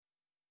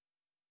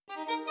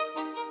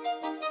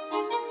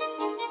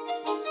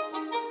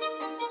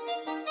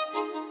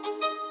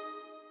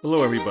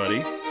Hello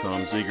everybody,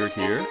 Tom Ziegert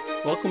here.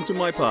 Welcome to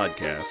my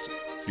podcast,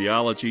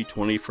 Theology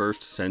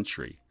 21st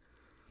Century.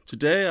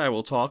 Today I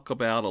will talk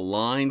about a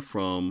line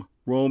from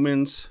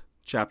Romans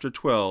chapter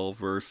 12,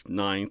 verse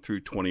 9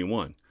 through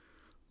 21.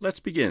 Let's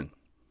begin.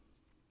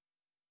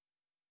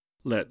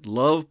 Let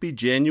love be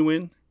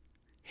genuine,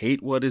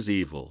 hate what is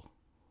evil,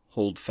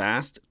 hold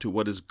fast to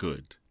what is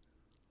good.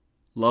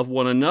 Love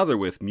one another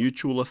with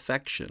mutual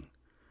affection,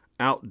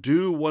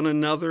 outdo one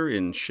another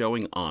in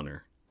showing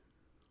honor.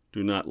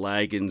 Do not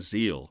lag in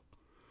zeal.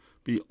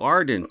 Be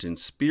ardent in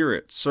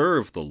spirit,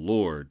 serve the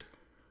Lord.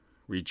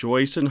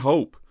 Rejoice in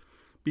hope.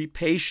 Be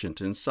patient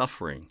in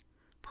suffering.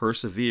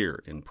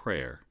 Persevere in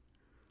prayer.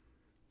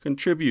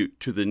 Contribute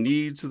to the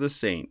needs of the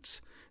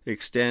saints.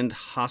 Extend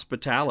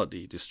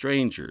hospitality to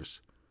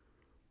strangers.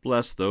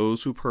 Bless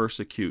those who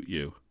persecute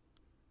you.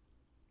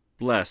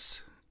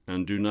 Bless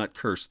and do not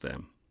curse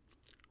them.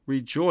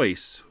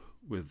 Rejoice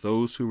with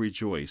those who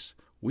rejoice.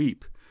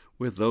 Weep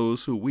with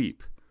those who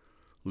weep.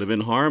 Live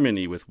in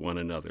harmony with one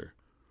another.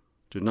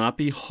 Do not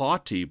be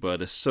haughty,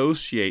 but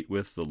associate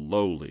with the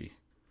lowly.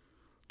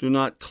 Do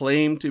not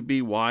claim to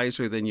be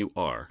wiser than you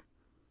are.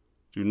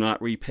 Do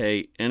not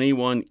repay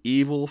anyone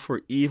evil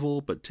for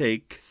evil, but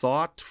take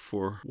thought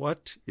for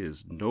what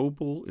is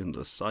noble in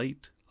the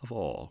sight of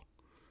all.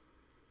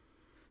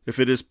 If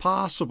it is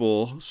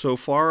possible, so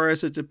far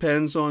as it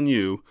depends on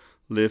you,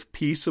 live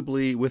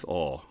peaceably with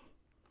all.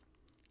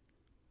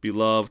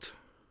 Beloved,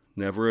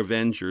 never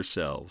avenge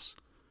yourselves,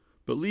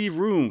 but leave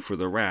room for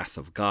the wrath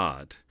of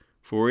God.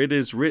 For it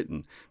is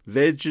written,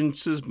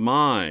 "Vengeance is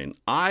mine,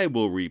 I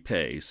will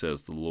repay,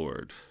 says the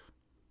Lord."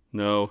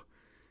 No,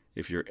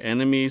 if your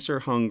enemies are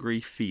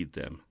hungry, feed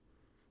them.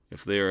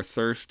 If they are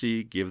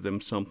thirsty, give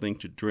them something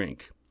to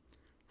drink.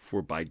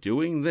 For by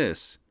doing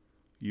this,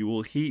 you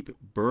will heap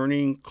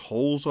burning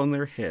coals on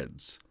their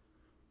heads.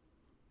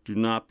 Do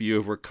not be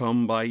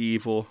overcome by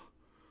evil,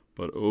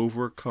 but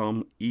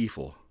overcome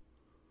evil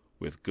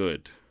with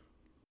good.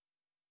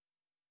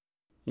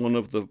 One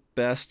of the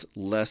best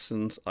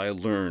lessons I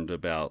learned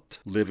about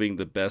living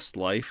the best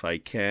life I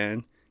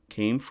can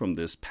came from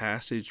this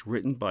passage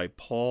written by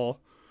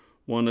Paul,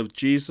 one of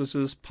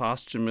Jesus'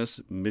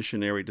 posthumous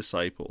missionary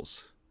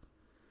disciples.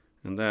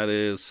 And that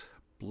is,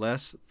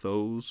 bless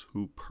those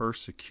who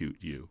persecute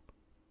you.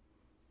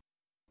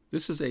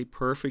 This is a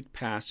perfect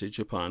passage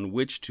upon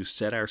which to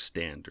set our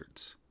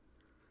standards.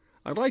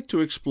 I'd like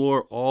to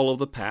explore all of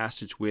the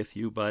passage with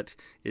you, but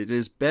it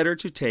is better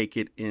to take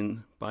it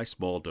in by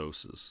small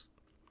doses.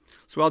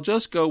 So I'll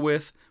just go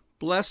with,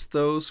 bless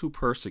those who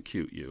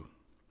persecute you.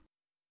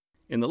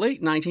 In the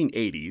late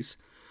 1980s,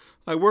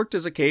 I worked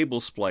as a cable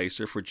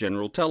splicer for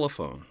General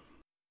Telephone.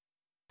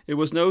 It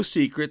was no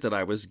secret that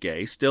I was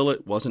gay, still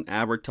it wasn't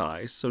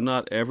advertised, so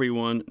not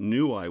everyone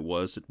knew I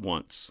was at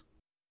once.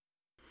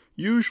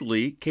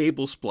 Usually,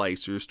 cable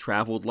splicers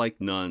traveled like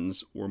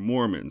nuns or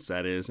Mormons,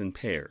 that is, in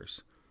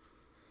pairs.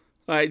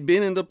 I'd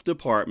been in the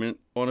department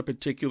on a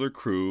particular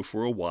crew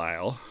for a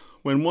while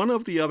when one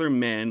of the other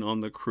men on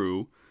the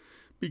crew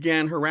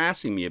began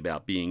harassing me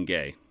about being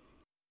gay.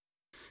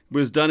 It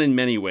was done in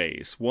many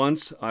ways.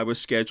 Once, I was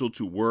scheduled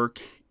to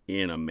work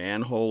in a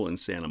manhole in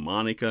Santa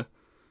Monica.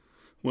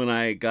 When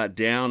I got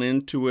down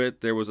into it,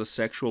 there was a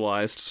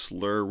sexualized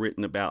slur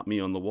written about me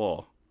on the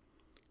wall.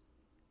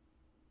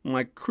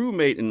 My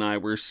crewmate and I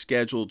were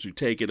scheduled to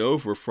take it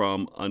over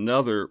from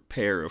another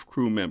pair of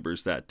crew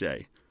members that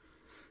day.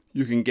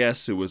 You can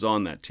guess who was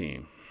on that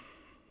team.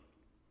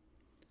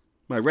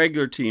 My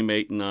regular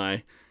teammate and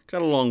I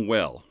got along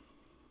well.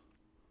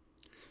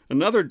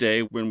 Another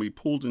day, when we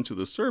pulled into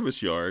the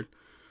service yard,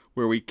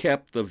 where we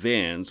kept the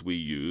vans we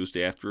used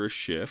after a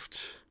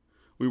shift,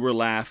 we were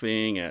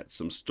laughing at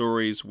some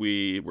stories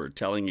we were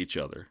telling each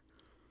other.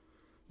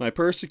 My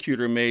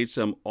persecutor made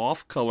some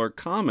off-color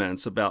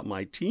comments about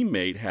my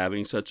teammate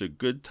having such a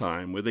good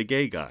time with a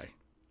gay guy.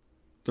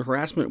 The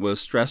harassment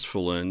was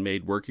stressful and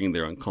made working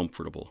there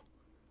uncomfortable.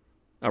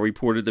 I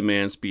reported the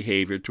man's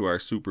behavior to our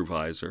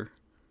supervisor.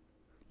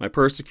 My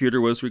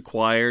persecutor was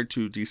required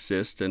to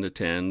desist and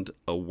attend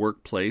a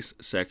workplace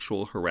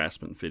sexual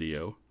harassment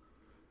video.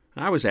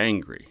 I was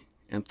angry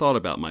and thought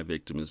about my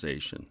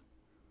victimization.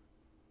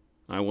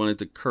 I wanted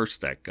to curse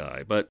that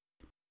guy, but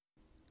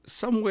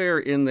somewhere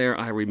in there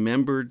I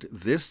remembered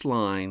this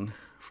line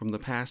from the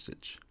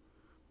passage.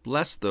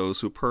 Bless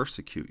those who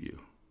persecute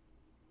you.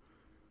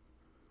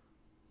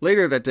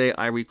 Later that day,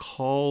 I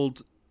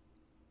recalled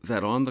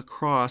that on the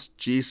cross,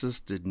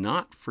 Jesus did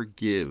not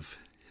forgive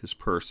his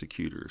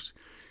persecutors.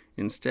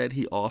 Instead,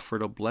 he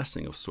offered a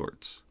blessing of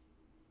sorts.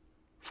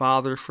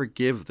 "Father,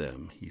 forgive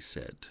them," he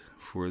said,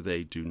 "for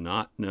they do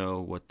not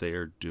know what they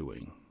are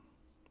doing."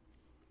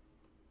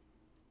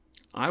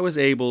 I was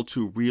able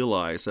to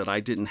realize that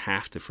I didn't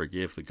have to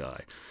forgive the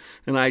guy,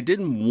 and I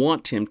didn't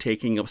want him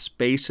taking up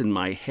space in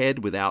my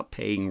head without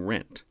paying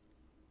rent.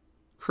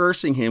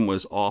 Cursing him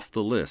was off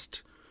the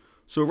list,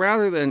 so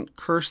rather than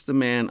curse the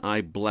man, I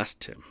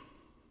blessed him.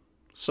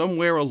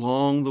 Somewhere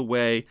along the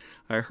way,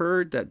 I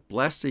heard that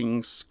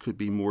blessings could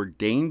be more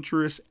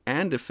dangerous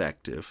and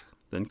effective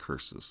than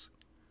curses.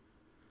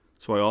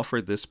 So I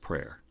offered this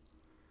prayer.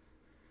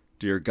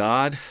 Dear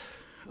God,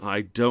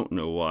 I don't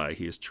know why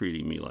he is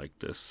treating me like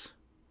this.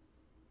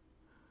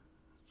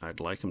 I'd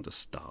like him to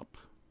stop.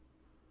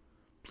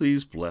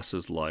 Please bless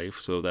his life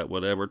so that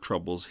whatever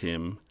troubles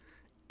him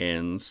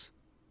ends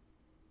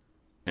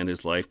and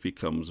his life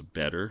becomes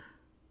better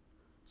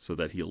so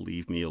that he'll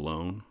leave me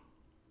alone.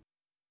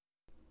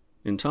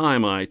 In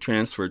time, I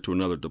transferred to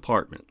another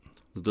department.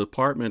 The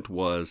department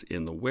was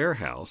in the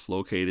warehouse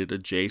located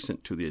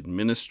adjacent to the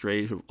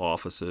administrative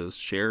offices,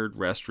 shared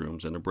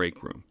restrooms, and a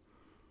break room.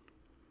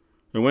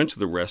 I went to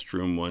the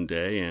restroom one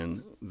day,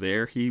 and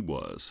there he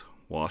was,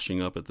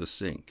 washing up at the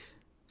sink.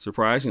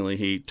 Surprisingly,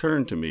 he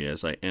turned to me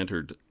as I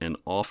entered and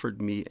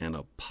offered me an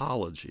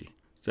apology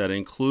that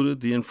included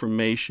the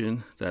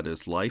information that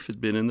his life had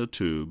been in the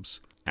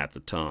tubes at the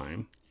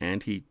time,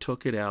 and he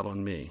took it out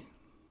on me.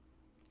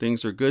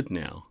 Things are good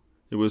now.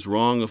 It was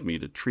wrong of me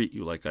to treat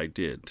you like I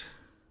did,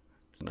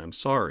 and I'm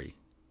sorry,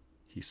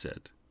 he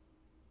said.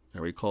 I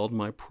recalled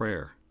my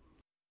prayer.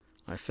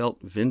 I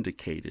felt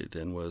vindicated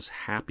and was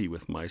happy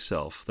with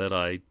myself that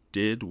I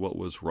did what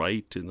was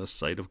right in the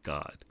sight of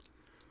God.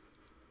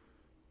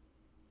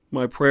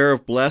 My prayer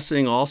of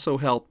blessing also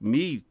helped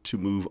me to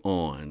move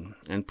on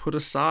and put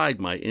aside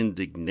my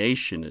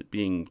indignation at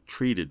being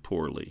treated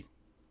poorly.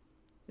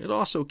 It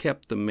also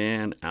kept the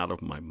man out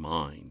of my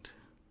mind.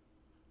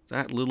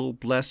 That little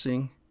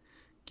blessing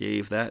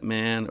gave that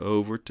man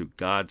over to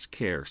God's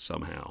care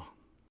somehow.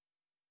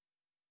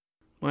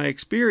 My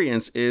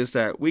experience is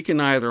that we can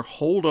either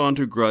hold on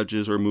to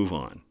grudges or move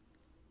on.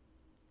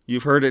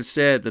 You've heard it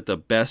said that the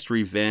best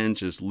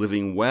revenge is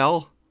living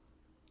well.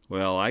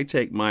 Well, I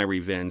take my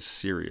revenge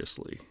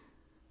seriously.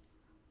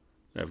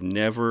 I've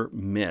never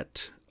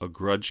met a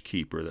grudge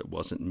keeper that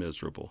wasn't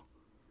miserable.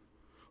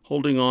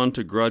 Holding on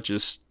to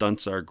grudges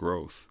stunts our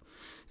growth.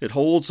 It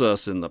holds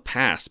us in the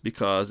past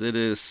because it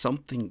is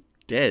something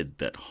dead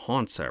that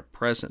haunts our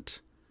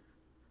present.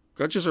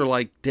 Grudges are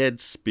like dead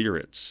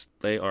spirits.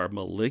 They are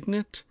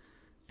malignant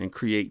and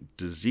create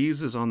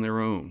diseases on their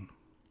own.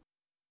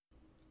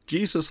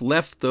 Jesus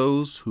left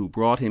those who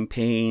brought him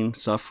pain,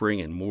 suffering,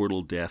 and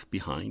mortal death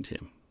behind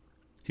him.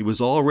 He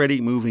was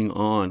already moving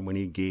on when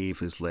he gave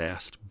his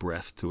last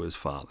breath to his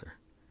Father.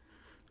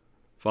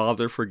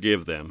 Father,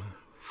 forgive them,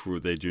 for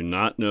they do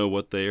not know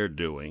what they are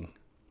doing.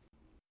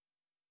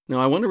 Now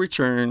I want to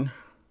return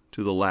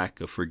to the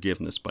lack of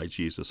forgiveness by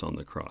Jesus on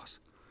the cross.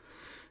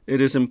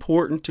 It is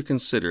important to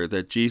consider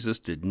that Jesus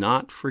did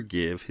not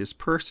forgive his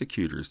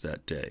persecutors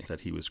that day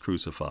that he was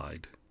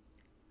crucified.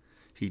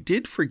 He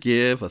did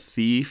forgive a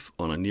thief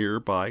on a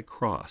nearby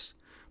cross,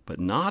 but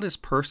not his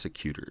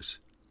persecutors.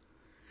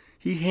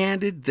 He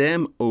handed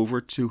them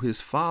over to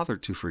his Father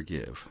to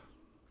forgive.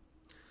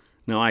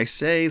 Now, I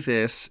say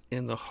this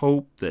in the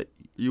hope that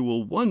you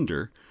will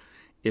wonder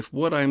if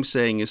what I'm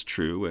saying is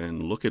true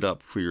and look it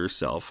up for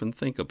yourself and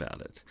think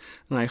about it.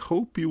 And I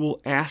hope you will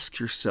ask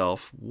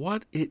yourself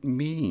what it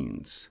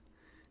means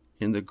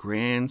in the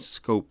grand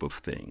scope of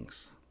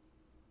things.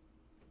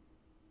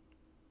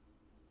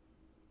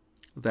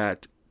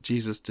 That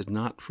Jesus did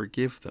not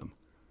forgive them.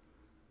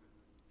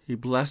 He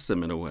blessed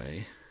them in a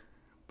way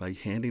by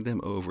handing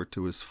them over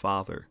to his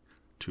Father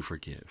to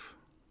forgive.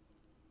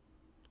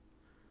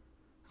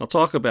 I'll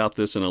talk about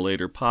this in a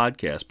later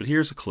podcast, but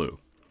here's a clue.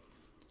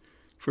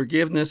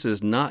 Forgiveness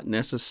is not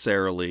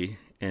necessarily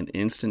an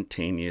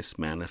instantaneous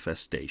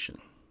manifestation.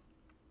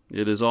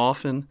 It is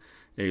often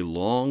a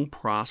long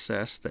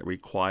process that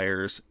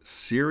requires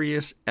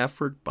serious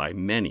effort by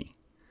many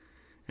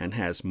and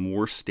has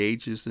more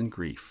stages than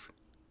grief.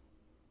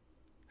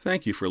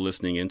 Thank you for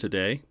listening in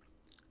today.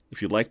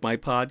 If you like my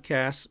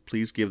podcasts,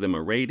 please give them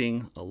a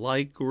rating, a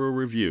like, or a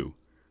review,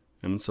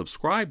 and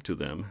subscribe to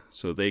them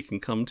so they can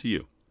come to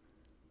you.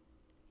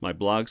 My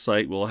blog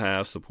site will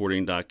have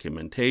supporting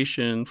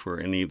documentation for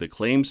any of the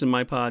claims in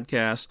my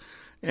podcast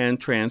and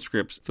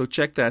transcripts, so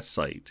check that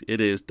site. It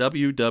is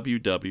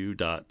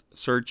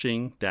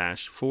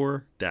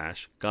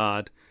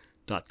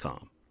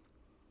www.searching-for-god.com.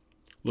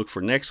 Look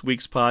for next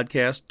week's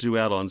podcast due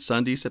out on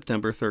Sunday,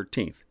 September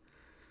 13th.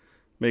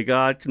 May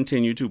God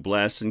continue to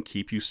bless and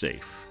keep you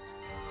safe.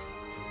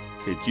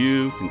 Que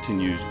Dieu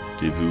continue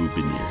de vous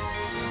bénir.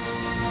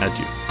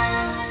 Adieu.